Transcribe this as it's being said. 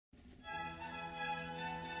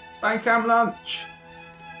Vancam lunch.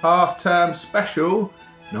 Half-term special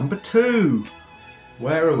number 2.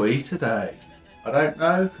 Where are we today? I don't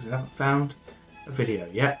know because I haven't found a video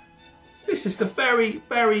yet. This is the very,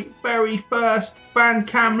 very, very first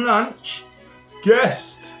Vancam lunch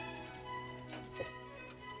guest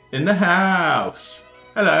in the house.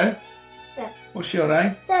 Hello. Yeah. What's your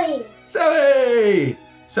name? Zoe. Zoe!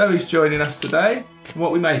 Zoe's joining us today. What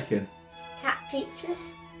are we making? Cat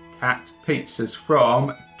pizzas. Cat pizzas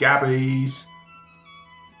from Gaby's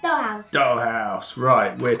Dollhouse. Dollhouse.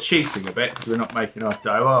 Right, we're cheating a bit because we're not making our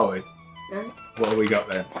dough, are we? No. What have we got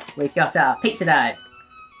then? We've got our pizza dough.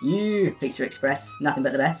 Pizza Express, nothing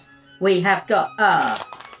but the best. We have got our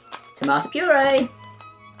tomato puree.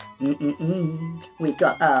 We've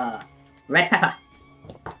got our red pepper.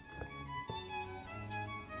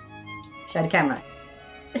 Show the camera.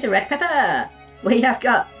 It's a red pepper. We have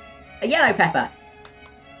got a yellow pepper.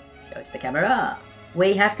 Show it to the camera.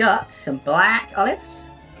 We have got some black olives.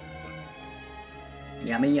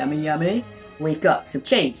 Yummy, yummy, yummy. We've got some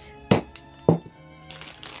cheese.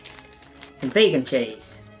 Some vegan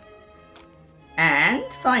cheese. And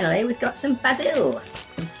finally, we've got some basil.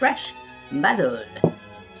 Some fresh basil.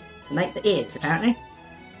 To make the ears, apparently.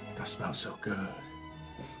 That smells so good.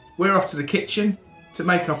 We're off to the kitchen to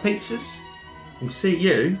make our pizzas. We'll see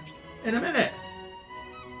you in a minute.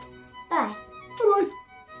 Bye. Bye-bye.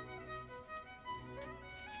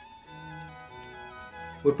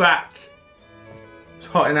 We're back. It's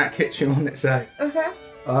hot in that kitchen, wasn't it, Zoe? Uh-huh.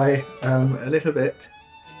 I am a little bit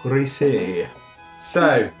greasy.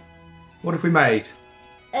 So, what have we made?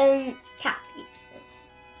 Cat pizzas.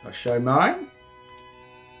 I'll show mine.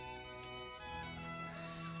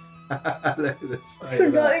 Look at the state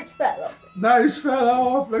of that. Nose fell off. Nose fell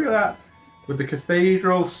off, look at that. With the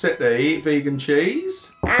Cathedral City vegan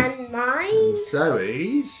cheese. And mine. And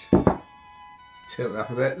Zoe's. Tilt up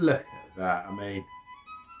a bit, look at that. I mean,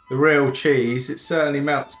 the real cheese, it certainly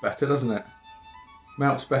melts better, doesn't it?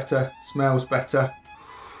 Melts better, smells better.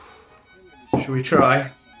 Shall we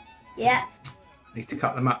try? Yeah. Need to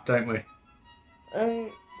cut them up, don't we? I'm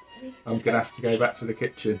going to have to go back to the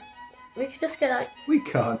kitchen. We could just go like. We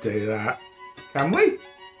can't do that. Can we?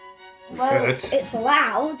 Well, Good. it's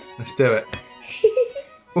allowed. Let's do it.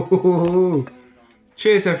 Ooh.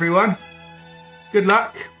 Cheers, everyone. Good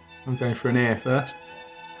luck. I'm going for an ear first.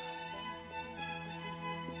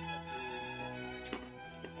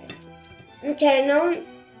 Okay, no.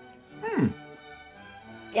 Hmm.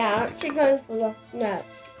 Yeah, I'm actually going for the. No.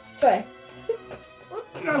 Sorry.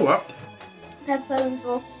 Do you know what? Pepper and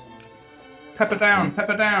for. Pepper down,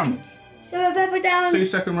 pepper down. Pepper down.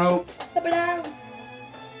 2-second roll. Pepper down.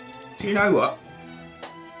 Do you know what?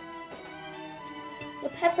 The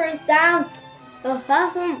pepper is down. The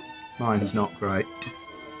pepper. Mine's not great.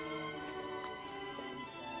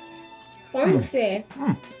 Crunchy.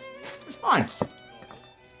 It's fine.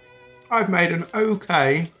 I've made an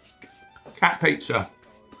okay cat pizza.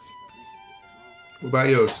 What about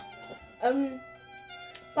yours?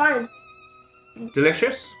 Fine.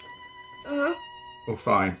 Delicious Uh-huh. or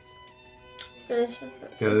fine? Delicious.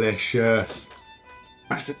 Delicious.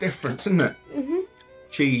 That's the difference, isn't it?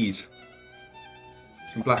 Cheese.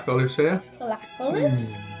 Some black olives here. Black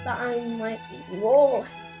olives that I might be raw.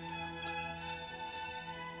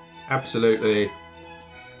 Absolutely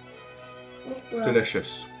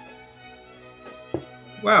delicious.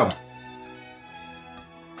 Well,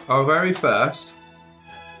 our very first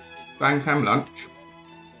Vancam lunch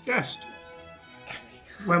guest.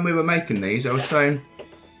 When we were making these, I was saying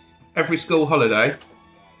every school holiday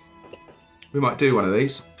we might do one of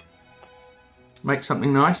these. Make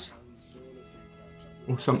something nice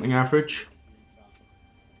or something average.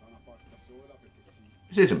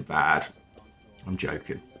 This isn't bad. I'm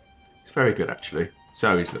joking. It's very good actually.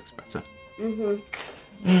 Zoe's looks better.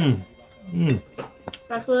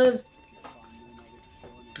 Black olives.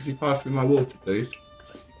 Could you pass me my water, please?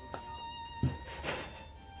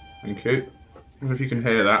 Thank you. I don't know if you can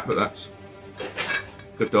hear that, but that's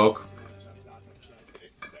the dog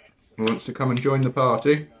who wants to come and join the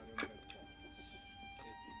party.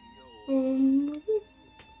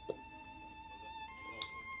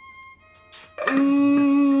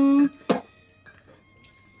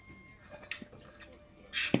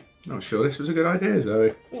 Not sure this was a good idea,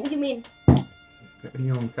 Zoe. What do you mean? Getting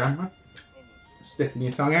you on camera. Sticking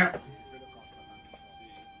your tongue out.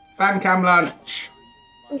 Vancam lunch.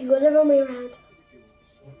 You got the wrong way around.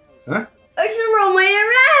 Huh? It's the wrong way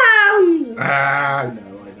around! Ah, I know.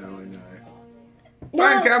 No,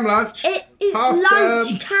 Vancam lunch. It is Half-term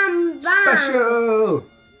lunch cam van. Special.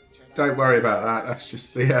 Don't worry about that. That's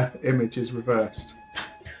just the image is reversed.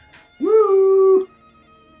 Woo!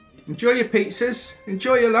 Enjoy your pizzas.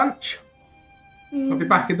 Enjoy your lunch. I'll be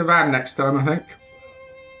back in the van next time, I think.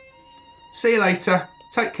 See you later.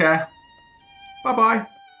 Take care. Bye-bye.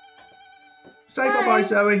 Say bye-bye,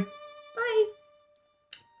 Zoe. Bye.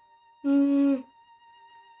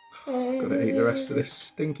 Gotta eat the rest of this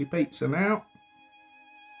stinky pizza now.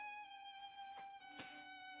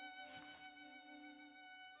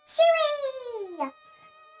 Chewy!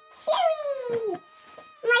 Chewy!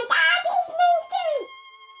 My dad is named Chewy!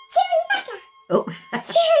 Chewy Baka! Oh,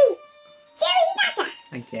 Chewy! Chewy Baka!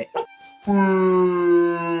 thank you.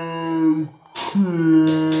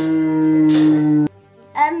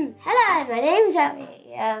 Hello, my name's Zoe.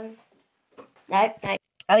 No.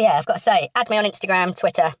 Oh yeah, I've got to say, add me on Instagram,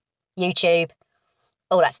 Twitter, YouTube,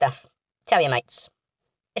 all that stuff. Tell your mates.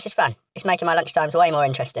 This is fun. It's making my lunchtimes way more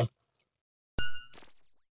interesting.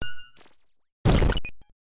 I'm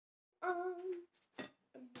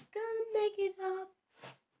just gonna make it up.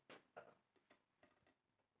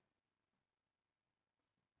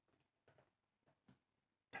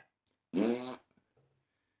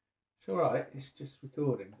 It's alright, it's just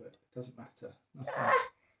recording, but it doesn't matter.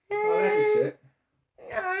 I'll edit it.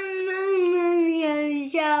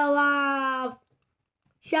 Show off.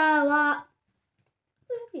 Show off.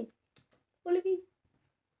 Olivia.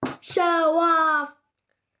 Show off.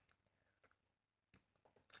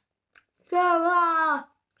 Show off.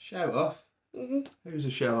 Show off? Who's a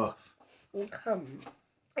show off? Come.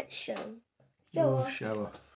 Show. Show You're a off. show off.